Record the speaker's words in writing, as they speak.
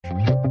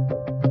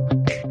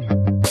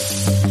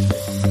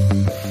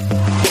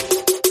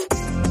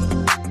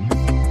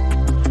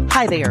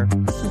there.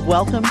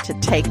 Welcome to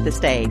Take the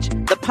Stage,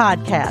 the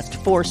podcast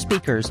for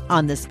speakers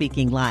on the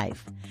speaking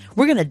life.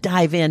 We're going to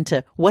dive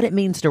into what it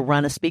means to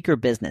run a speaker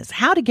business,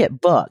 how to get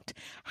booked,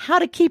 how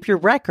to keep your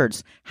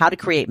records, how to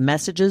create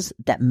messages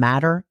that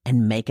matter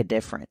and make a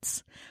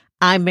difference.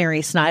 I'm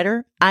Mary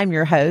Snyder. I'm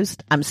your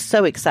host. I'm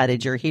so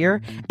excited you're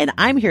here, and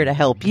I'm here to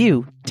help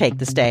you take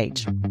the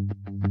stage.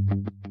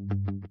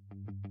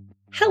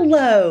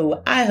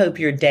 Hello. I hope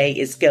your day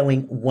is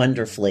going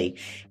wonderfully.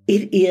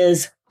 It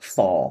is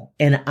fall,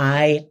 and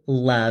I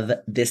love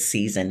this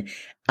season.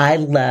 I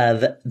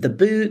love the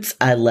boots.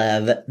 I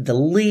love the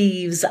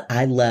leaves.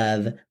 I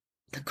love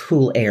the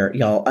cool air.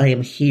 Y'all, I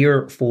am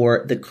here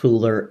for the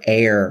cooler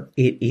air.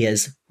 It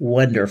is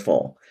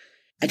wonderful.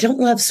 I don't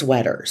love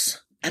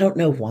sweaters. I don't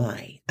know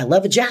why. I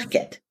love a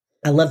jacket.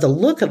 I love the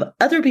look of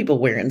other people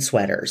wearing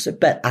sweaters,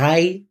 but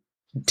I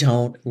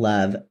don't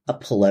love a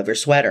pullover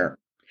sweater.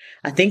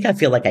 I think I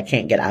feel like I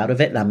can't get out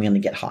of it and I'm going to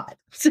get hot.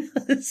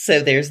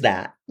 So there's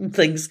that.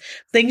 Things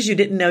you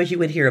didn't know you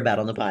would hear about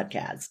on the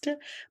podcast.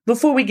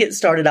 Before we get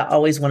started, I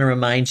always want to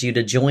remind you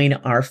to join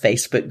our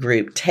Facebook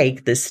group,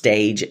 Take the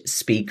Stage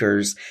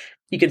Speakers.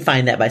 You can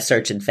find that by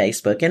searching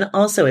Facebook. And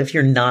also, if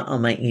you're not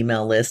on my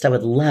email list, I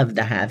would love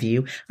to have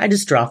you. I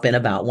just drop in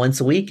about once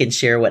a week and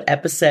share what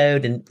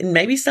episode and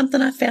maybe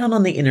something I found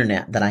on the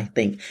internet that I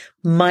think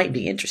might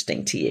be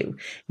interesting to you.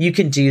 You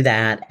can do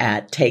that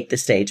at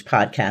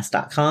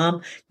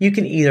takethestagepodcast.com. You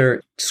can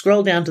either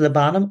scroll down to the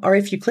bottom, or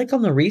if you click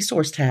on the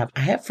resource tab,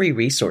 I have free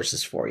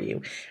resources for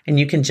you. And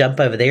you can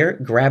jump over there,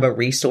 grab a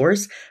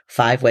resource.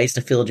 5 ways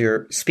to fill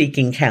your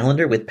speaking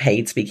calendar with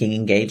paid speaking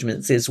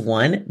engagements is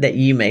one that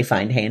you may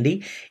find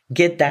handy.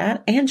 Get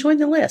that and join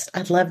the list.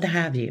 I'd love to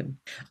have you.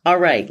 All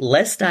right,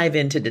 let's dive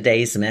into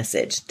today's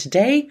message.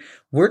 Today,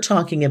 we're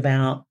talking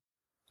about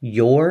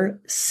your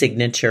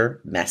signature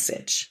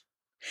message.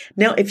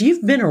 Now, if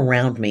you've been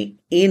around me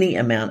any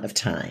amount of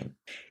time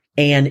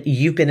and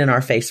you've been in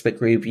our Facebook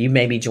group, you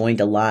maybe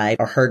joined a live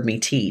or heard me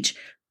teach,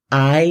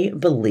 I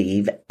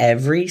believe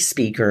every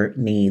speaker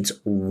needs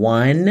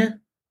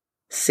one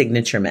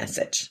signature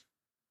message.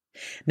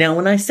 Now,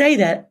 when I say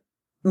that,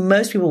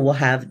 most people will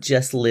have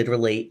just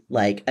literally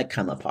like a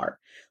come apart.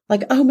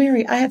 Like, oh,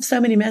 Mary, I have so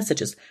many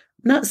messages.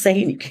 I'm not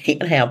saying you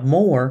can't have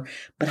more,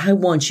 but I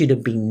want you to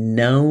be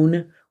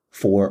known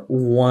for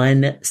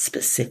one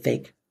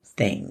specific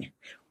thing,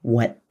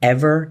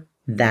 whatever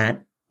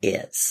that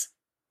is.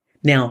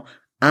 Now,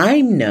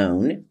 I'm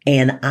known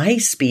and I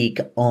speak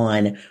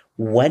on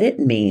what it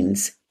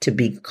means to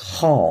be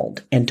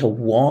called and to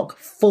walk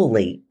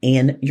fully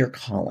in your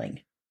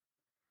calling.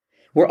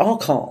 We're all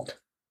called.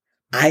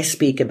 I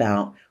speak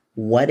about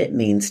what it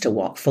means to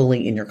walk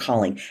fully in your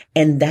calling.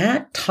 And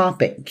that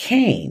topic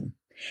came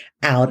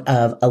out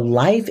of a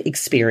life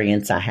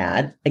experience I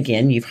had.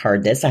 Again, you've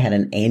heard this. I had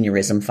an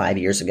aneurysm 5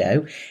 years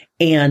ago,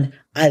 and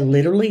I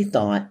literally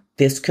thought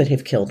this could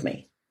have killed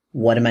me.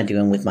 What am I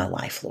doing with my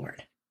life,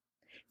 Lord?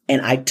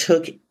 And I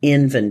took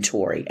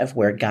inventory of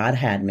where God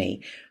had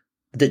me,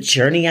 the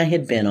journey I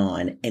had been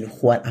on, and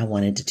what I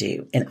wanted to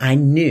do. And I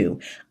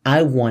knew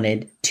I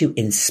wanted to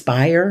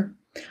inspire.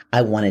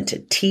 I wanted to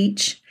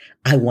teach.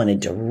 I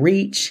wanted to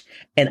reach,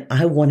 and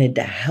I wanted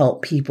to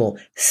help people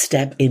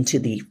step into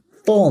the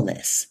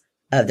fullness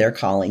of their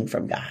calling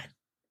from God.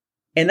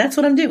 And that's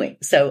what I'm doing.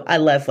 So I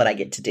love what I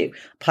get to do.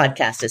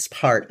 Podcast is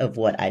part of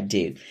what I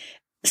do.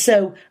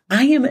 So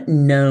I am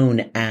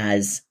known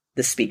as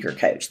the speaker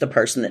coach, the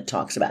person that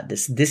talks about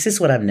this. This is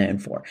what I'm known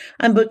for.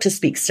 I'm booked to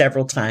speak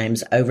several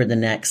times over the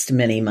next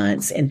many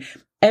months. And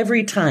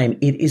every time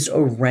it is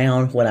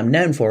around what I'm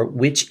known for,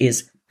 which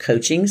is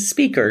coaching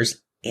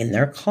speakers in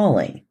their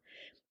calling.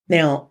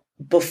 Now,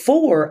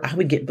 before I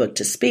would get booked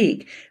to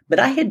speak, but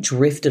I had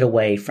drifted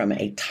away from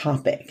a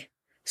topic.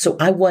 So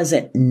I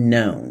wasn't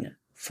known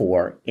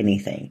for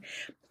anything.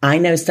 I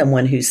know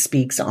someone who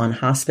speaks on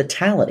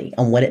hospitality,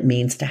 on what it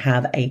means to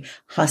have a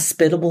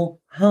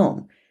hospitable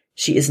home.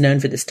 She is known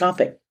for this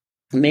topic.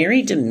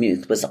 Mary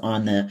DeMuth was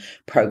on the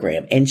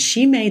program and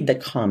she made the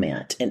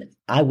comment, and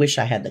I wish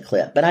I had the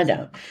clip, but I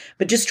don't.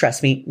 But just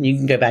trust me, you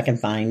can go back and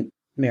find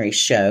Mary's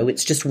show.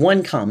 It's just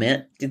one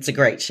comment. It's a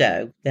great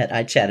show that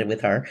I chatted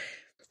with her.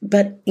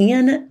 But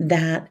in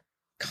that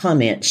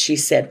comment, she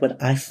said, when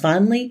I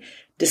finally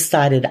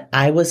decided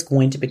I was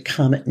going to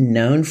become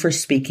known for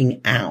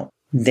speaking out,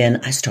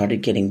 then I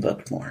started getting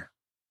booked more.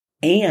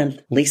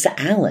 And Lisa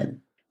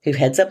Allen, who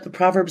heads up the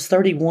Proverbs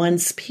 31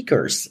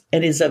 speakers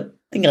and is I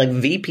think like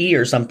VP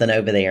or something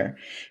over there.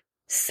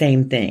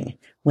 Same thing.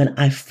 When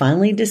I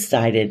finally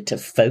decided to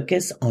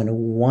focus on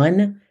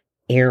one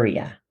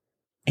area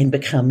and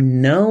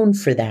become known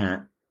for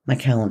that, my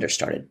calendar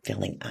started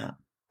filling up.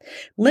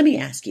 Let me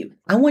ask you,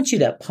 I want you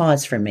to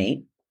pause for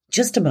me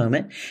just a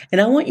moment,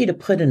 and I want you to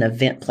put an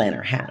event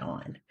planner hat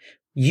on.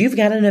 You've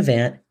got an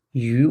event.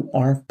 You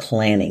are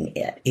planning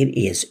it. It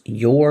is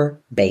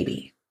your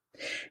baby.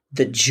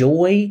 The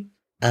joy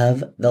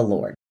of the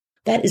Lord.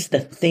 That is the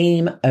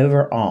theme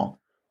overall.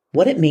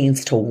 What it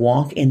means to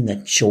walk in the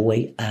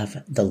joy of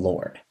the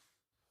Lord.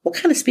 What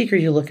kind of speaker are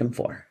you looking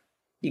for?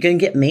 You going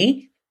to get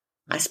me?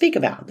 I speak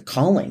about the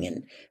calling.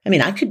 And I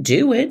mean, I could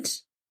do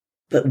it,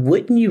 but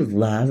wouldn't you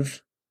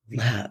love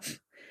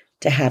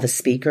to have a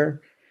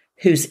speaker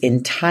whose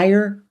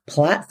entire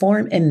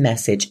platform and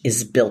message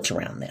is built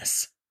around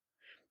this?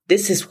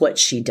 This is what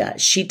she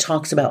does. She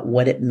talks about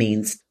what it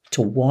means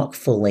to walk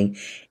fully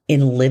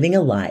in living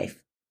a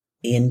life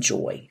in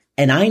joy.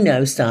 And I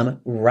know some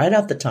right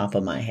off the top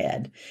of my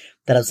head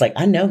that I was like,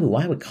 I know who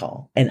I would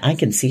call, and I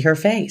can see her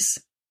face.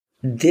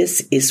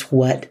 This is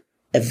what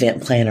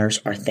event planners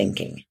are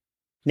thinking.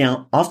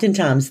 Now,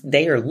 oftentimes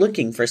they are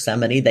looking for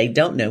somebody, they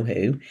don't know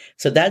who.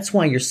 So that's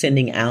why you're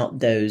sending out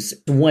those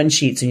one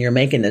sheets and you're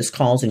making those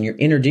calls and you're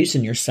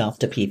introducing yourself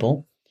to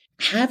people.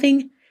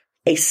 Having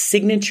a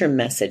signature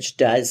message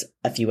does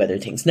a few other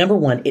things. Number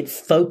one, it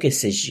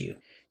focuses you.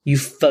 You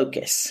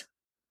focus.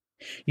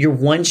 Your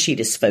one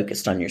sheet is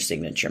focused on your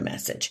signature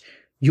message.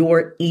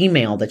 Your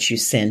email that you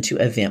send to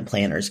event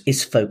planners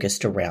is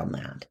focused around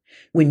that.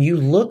 When you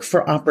look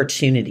for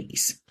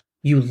opportunities,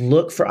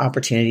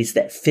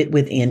 that fit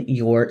within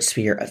your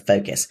sphere of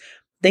focus.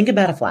 Think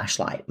about a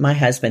flashlight. My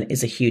husband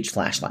is a huge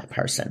flashlight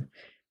person.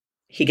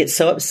 He gets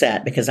so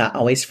upset because I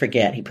always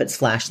forget he puts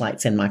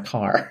flashlights in my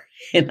car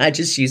and I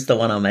just use the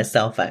one on my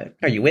cell phone.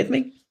 Are you with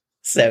me?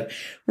 So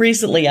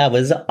recently I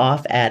was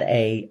off at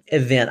a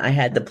event I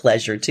had the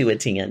pleasure to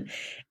attend,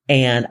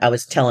 and I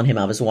was telling him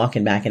I was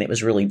walking back and it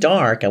was really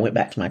dark. I went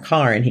back to my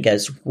car and he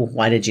goes, well,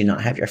 why did you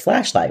not have your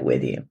flashlight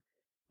with you?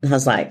 And I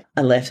was like,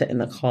 I left it in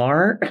the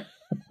car.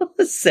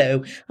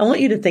 So I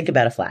want you to think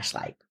about a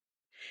flashlight.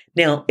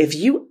 Now, if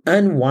you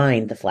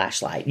unwind the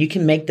flashlight, you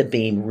can make the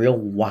beam real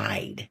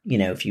wide.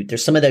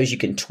 There's some of those you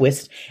can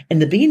twist,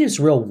 and the beam is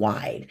real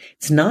wide.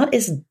 It's not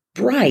as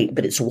bright,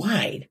 but it's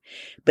wide.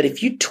 But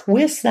if you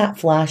twist that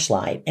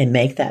flashlight and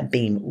make that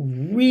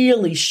beam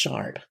really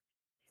sharp,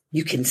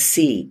 you can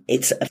see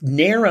it's a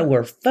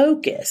narrower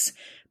focus,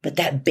 but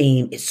that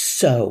beam is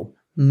so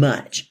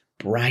much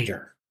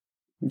brighter.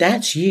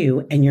 That's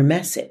you and your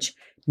message.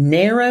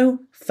 Narrow,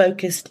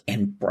 focused,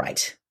 and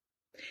bright.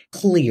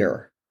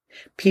 Clear.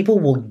 People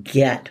will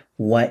get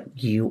what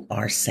you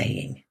are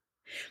saying.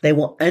 They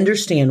will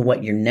understand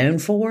what you're known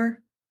for.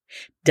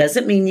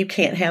 Doesn't mean you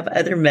can't have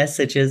other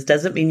messages.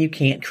 Doesn't mean you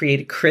can't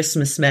create a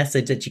Christmas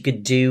message that you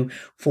could do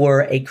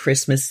for a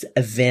Christmas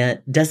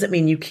event. Doesn't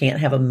mean you can't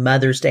have a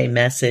Mother's Day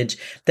message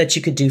that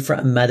you could do for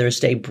a Mother's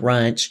Day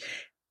brunch.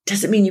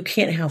 Doesn't mean you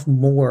can't have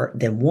more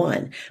than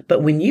one.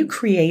 But when you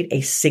create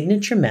a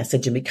signature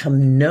message and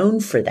become known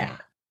for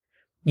that,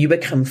 you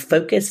become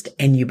focused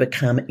and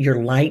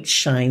your light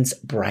shines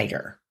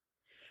brighter.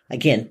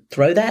 Again,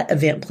 throw that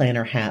event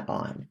planner hat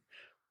on.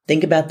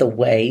 Think about the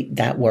way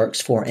that works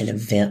for an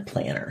event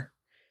planner.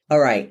 All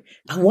right.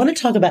 I want to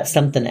talk about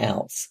something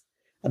else,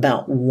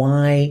 about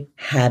why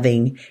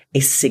having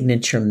a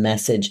signature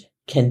message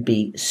can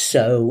be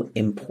so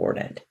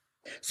important.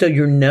 So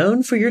you're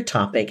known for your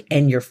topic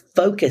and you're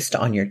focused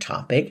on your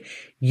topic.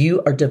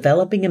 You are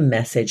developing a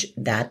message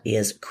that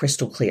is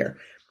crystal clear.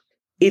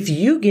 If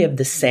you give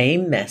the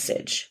same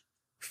message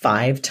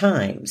 5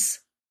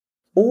 times,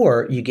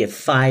 or you give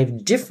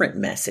 5 different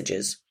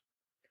messages,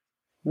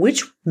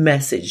 which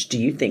message do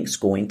you think is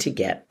going to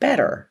get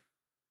better?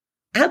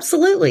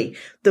 Absolutely.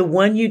 The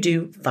one you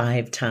do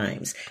 5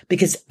 times,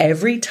 because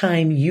every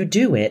time you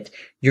do it,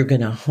 you're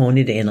going to hone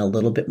it in a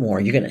little bit more.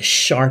 You're going to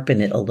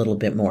sharpen it a little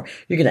bit more.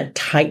 You're going to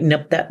tighten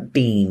up that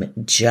beam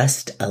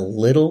just a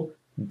little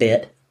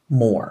bit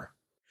more.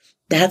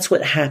 That's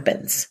what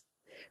happens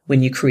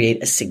when you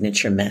create a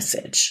signature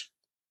message.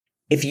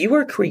 If you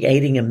are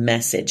creating a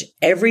message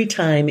every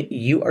time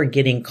you are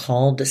getting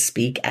called to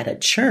speak at a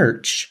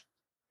church,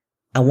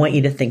 I want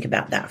you to think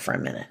about that for a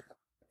minute.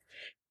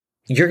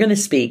 You're going to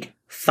speak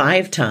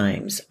 5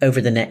 times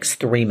over the next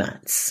 3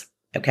 months,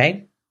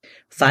 okay?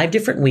 5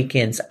 different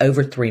weekends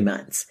over 3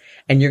 months.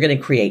 And you're going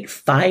to create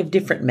 5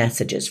 different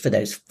messages for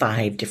those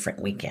 5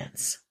 different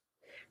weekends.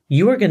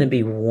 You are going to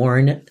be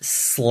worn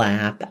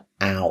slap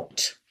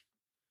out.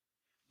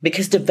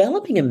 Because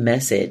developing a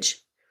message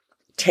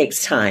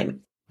takes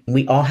time.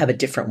 We all have a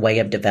different way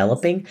of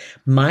developing.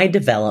 My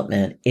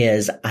development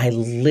is I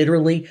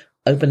literally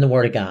open the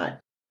Word of God.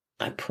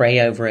 I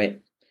pray over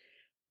it.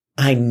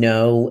 I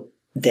know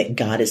that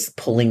God is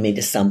pulling me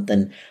to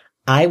something.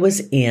 I was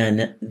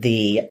in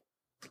the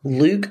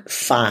Luke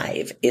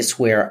 5 is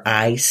where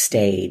I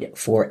stayed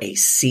for a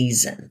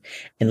season.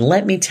 And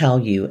let me tell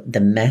you the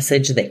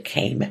message that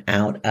came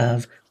out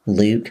of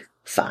Luke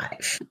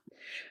 5.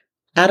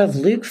 Out of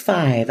Luke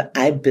 5,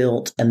 I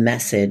built a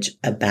message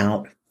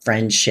about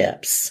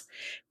friendships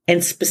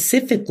and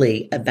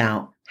specifically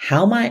about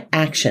how my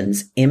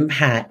actions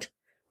impact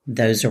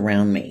those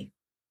around me.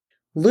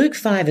 Luke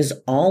 5 is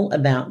all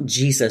about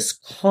Jesus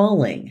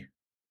calling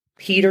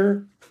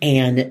Peter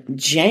and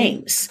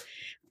James.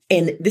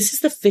 And this is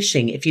the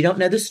fishing. If you don't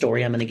know the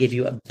story, I'm going to give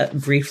you a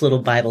brief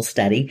little Bible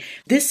study.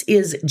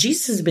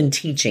 Jesus has been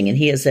teaching, and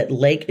he is at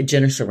Lake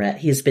Gennesaret.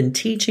 He has been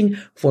teaching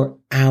for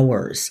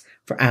hours.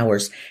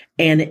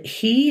 And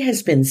he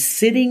has been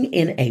sitting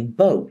in a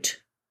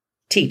boat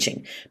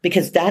teaching,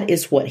 because that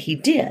is what he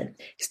did.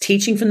 He's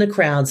teaching from the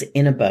crowds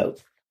in a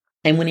boat.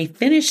 And when he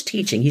finished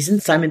teaching, he's in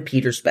Simon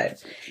Peter's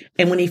boat.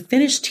 And when he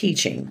finished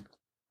teaching,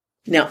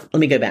 now let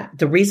me go back.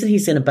 The reason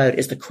he's in a boat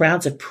is the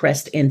crowds have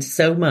pressed in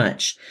so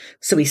much.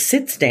 So he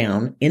sits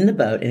down in the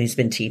boat and he's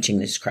been teaching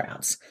these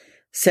crowds.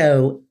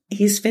 So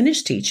he's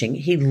finished teaching.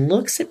 He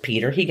looks at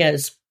Peter. He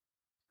goes,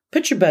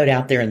 put your boat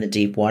out there in the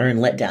deep water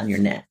and let down your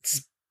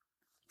nets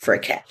for a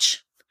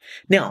catch.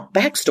 Now,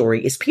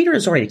 backstory is Peter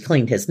has already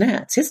cleaned his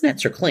nets. His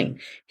nets are clean.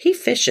 He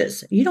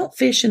fishes. You don't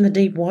fish in the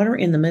deep water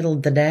in the middle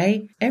of the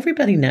day.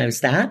 Everybody knows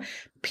that.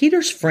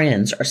 Peter's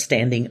friends are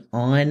standing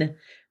on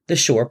the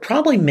shore,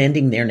 probably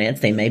mending their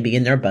nets. They may be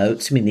in their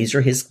boats. I mean, these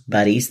are his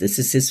buddies. This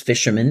is his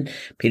fisherman.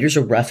 Peter's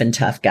a rough and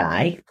tough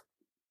guy.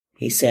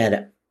 He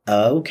said,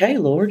 okay,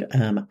 Lord,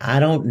 I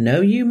don't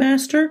know you,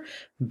 Master,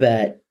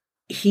 but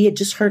he had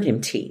just heard him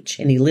teach.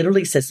 And he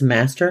literally says,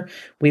 Master,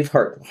 we've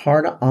worked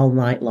hard all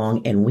night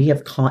long and we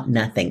have caught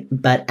nothing,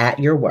 but at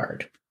your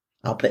word,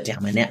 I'll put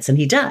down my nets. And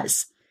he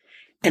does.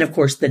 And of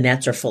course, the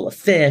nets are full of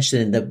fish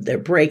and they're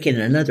breaking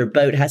and another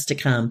boat has to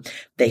come.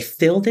 They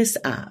fill this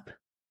up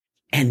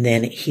and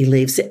then he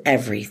leaves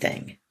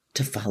everything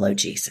to follow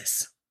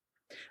Jesus.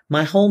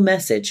 My whole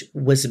message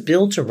was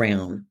built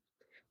around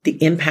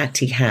the impact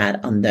he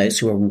had on those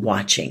who are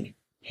watching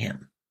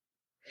him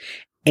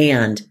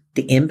and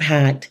the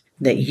impact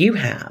that you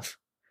have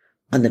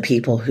on the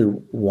people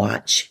who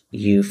watch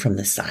you from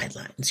the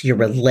sidelines, your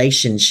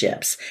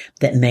relationships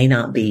that may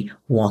not be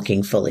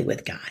walking fully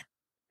with God,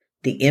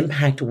 the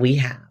impact we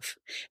have.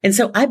 And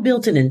so I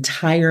built an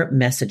entire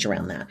message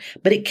around that,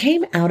 but it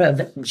came out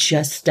of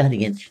just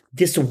studying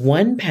this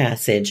one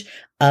passage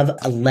of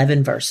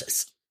 11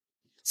 verses.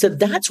 So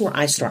that's where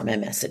I start my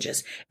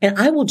messages. And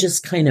I will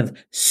just kind of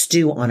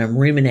stew on them,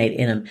 ruminate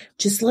in them,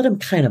 just let them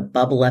kind of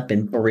bubble up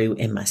and brew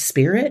in my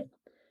spirit.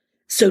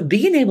 So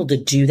being able to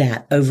do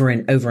that over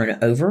and over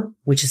and over,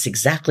 which is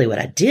exactly what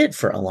I did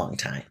for a long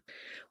time,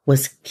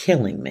 was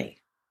killing me.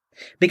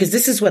 Because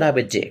this is what I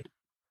would do.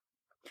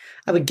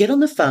 I would get on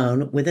the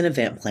phone with an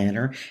event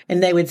planner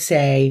and they would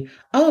say,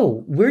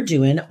 oh, we're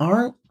doing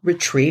our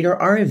retreat or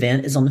our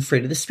event is on the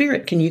fruit of the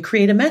Spirit. Can you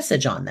create a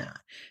message on that?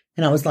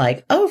 And I was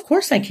like, oh, of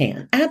course I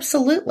can.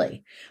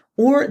 Absolutely.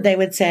 Or they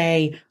would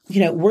say,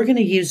 we're going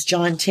to use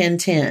John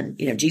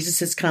 10:10. Jesus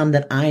has come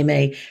that I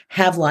may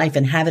have life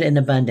and have it in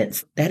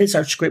abundance. That is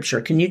our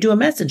scripture. Can you do a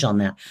message on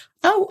that?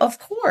 Oh, of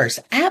course.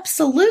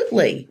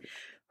 Absolutely.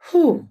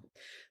 Whew.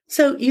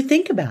 So you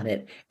think about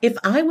it. If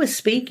I was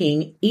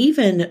speaking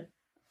even,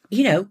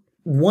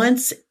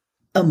 once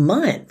a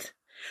month,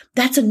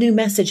 that's a new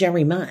message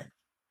every month.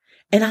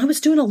 And I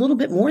was doing a little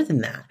bit more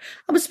than that.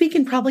 I was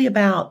speaking probably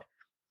about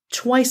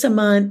twice a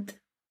month,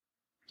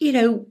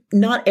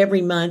 not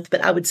every month,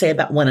 but I would say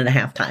about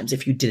 1.5 times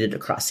if you did it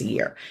across a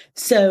year.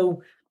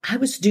 So I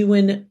was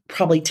doing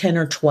probably 10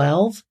 or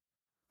 12.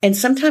 And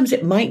sometimes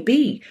it might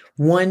be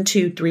 1,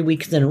 2, 3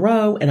 weeks in a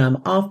row and I'm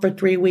off for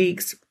 3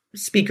 weeks,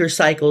 speaker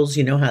cycles,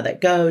 you know how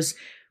that goes.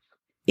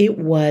 It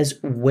was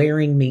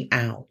wearing me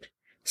out.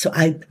 So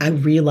I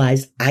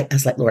realized, I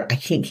was like, Lord, I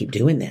can't keep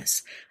doing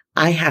this.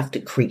 I have to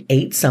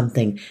create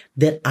something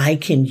that I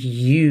can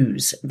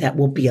use that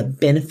will be a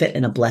benefit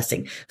and a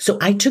blessing. So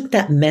I took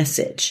that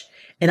message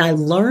and I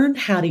learned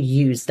how to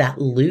use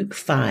that Luke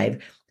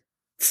 5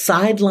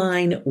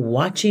 sideline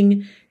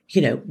watching,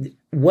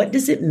 what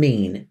does it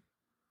mean?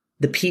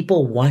 The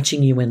people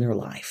watching you in their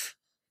life.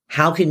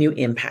 How can you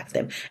impact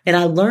them? And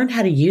I learned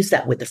how to use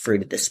that with the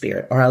fruit of the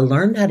Spirit, or I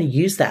learned how to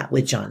use that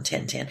with John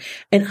 10:10.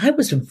 And I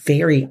was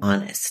very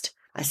honest.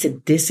 I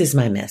said, this is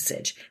my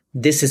message.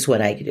 This is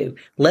what I do.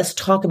 Let's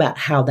talk about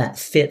how that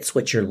fits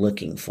what you're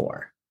looking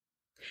for.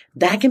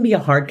 That can be a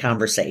hard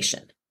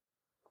conversation,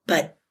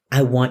 but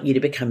I want you to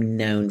become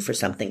known for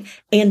something.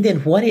 And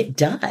then what it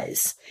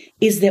does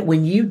is that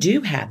when you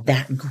do have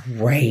that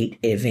great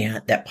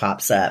event that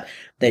pops up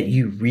that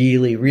you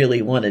really,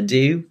 really want to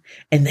do,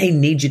 and they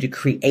need you to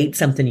create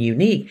something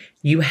unique,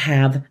 you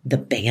have the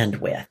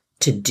bandwidth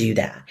to do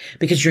that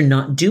because you're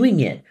not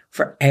doing it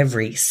for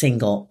every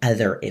single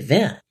other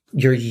event.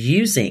 You're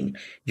using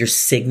your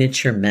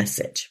signature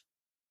message.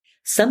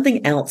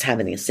 Something else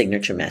having a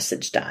signature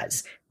message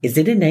does is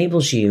it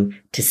enables you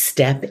to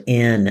step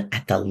in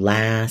at the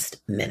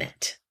last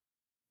minute.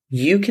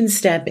 You can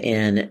step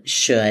in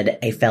should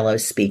a fellow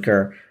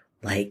speaker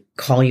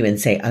call you and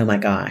say, oh my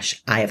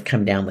gosh, I have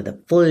come down with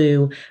a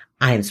flu.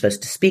 I am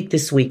supposed to speak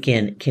this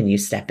weekend. Can you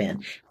step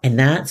in? And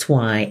that's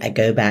why I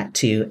go back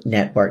to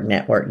network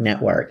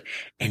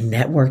and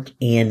network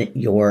in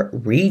your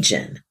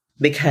region.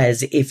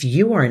 Because if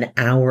you are an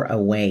hour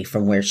away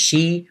from where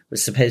she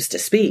was supposed to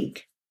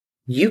speak,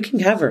 you can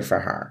cover for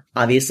her.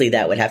 Obviously,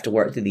 that would have to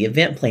work through the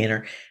event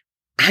planner.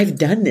 I've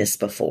done this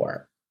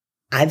before.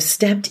 I've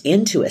stepped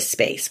into a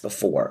space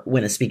before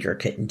when a speaker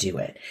couldn't do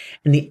it.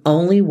 And the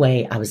only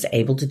way I was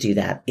able to do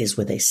that is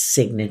with a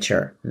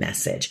signature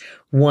message,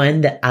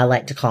 one that I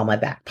like to call my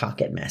back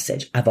pocket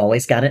message. I've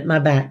always got it in my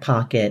back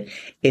pocket.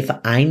 If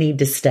I need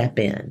to step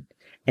in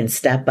and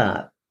step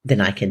up,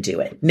 then I can do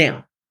it.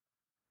 Now,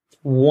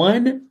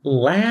 one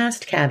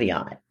last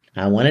caveat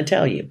I want to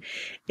tell you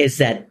is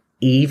that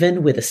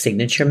even with a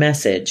signature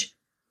message,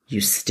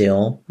 you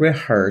still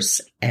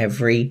rehearse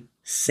every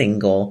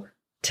single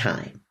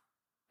time.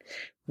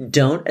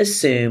 Don't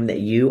assume that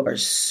you are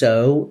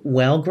so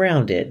well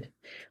grounded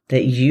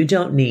that you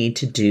don't need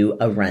to do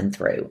a run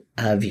through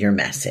of your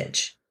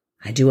message.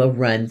 I do a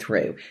run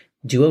through.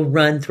 Do a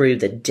run through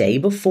the day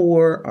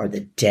before or the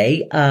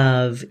day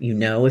of. You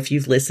know, if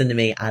you've listened to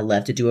me, I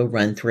love to do a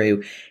run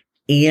through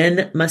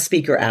in my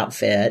speaker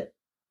outfit,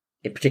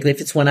 particularly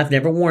if it's one I've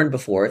never worn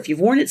before. If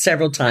you've worn it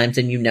several times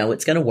and you know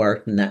it's going to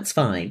work, then that's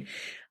fine.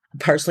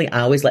 Personally,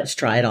 I always let's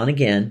try it on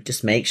again.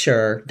 Just make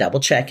sure, double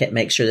check it,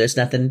 make sure there's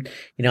nothing,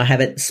 I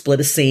haven't split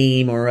a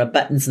seam or a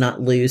button's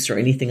not loose or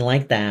anything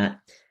like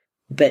that.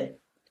 But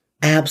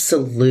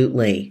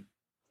absolutely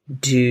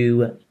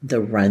do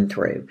the run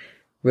through.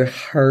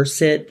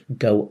 Rehearse it,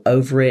 go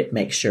over it,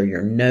 make sure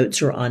your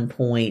notes are on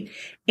point.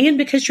 And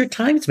because your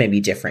times may be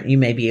different, you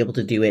may be able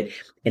to do it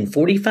in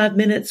 45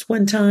 minutes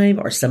one time,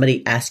 or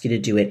somebody asks you to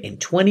do it in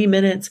 20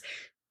 minutes.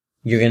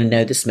 You're going to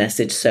know this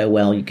message so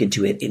well, you could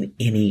do it in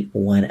any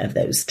one of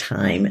those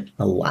time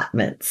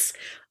allotments.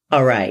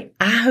 All right.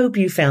 I hope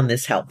you found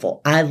this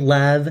helpful. I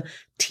love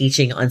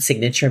teaching on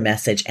signature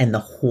message and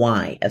the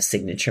why of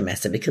signature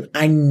message because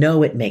I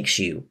know it makes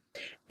you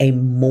a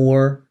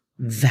more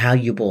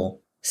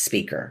valuable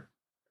speaker.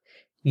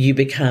 You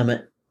become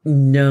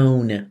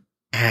known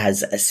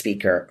as a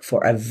speaker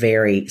for a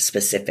very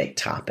specific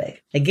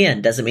topic.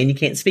 Again, doesn't mean you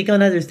can't speak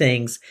on other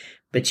things,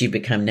 but you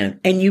become known.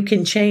 And you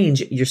can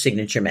change your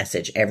signature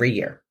message every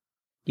year.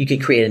 You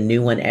can create a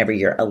new one every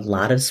year. A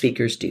lot of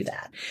speakers do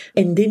that.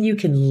 And then you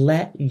can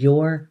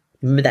remember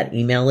that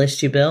email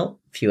list you built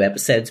a few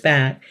episodes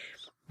back?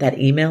 That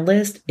email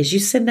list is you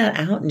send that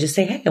out and just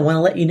say, hey, I want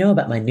to let you know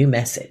about my new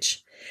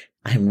message.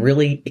 I'm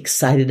really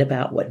excited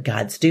about what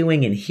God's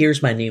doing, and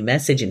here's my new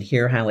message, and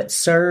here how it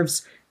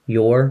serves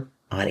your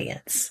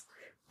audience.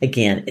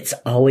 Again, it's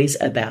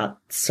always about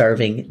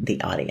serving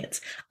the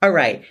audience. All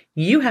right.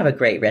 You have a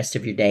great rest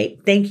of your day.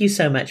 Thank you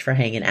so much for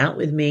hanging out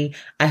with me.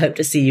 I hope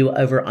to see you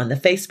over on the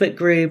Facebook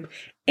group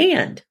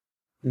and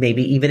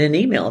maybe even an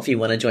email if you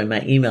want to join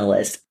my email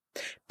list.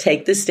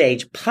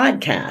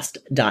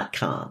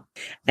 TakeTheStagePodcast.com.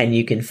 And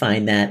you can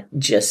find that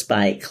just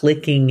by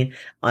clicking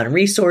on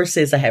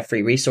resources. I have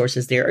free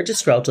resources there, or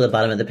just scroll to the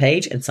bottom of the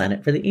page and sign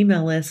up for the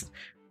email list.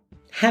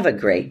 Have a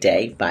great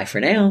day. Bye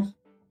for now.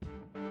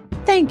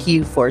 Thank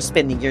you for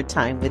spending your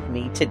time with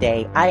me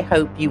today. I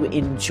hope you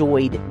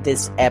enjoyed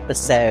this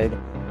episode.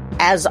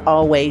 As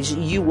always,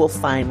 you will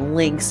find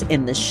links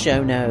in the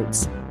show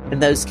notes,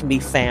 and those can be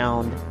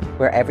found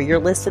wherever you're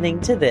listening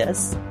to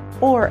this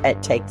or at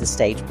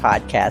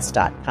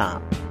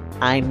TakeTheStagePodcast.com.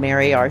 I'm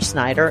Mary R.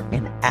 Snyder,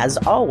 and as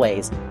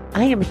always,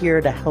 I am here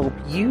to help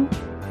you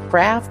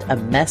craft a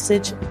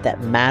message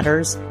that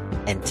matters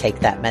and take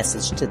that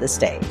message to the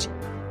stage.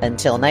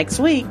 Until next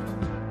week,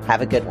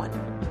 have a good one.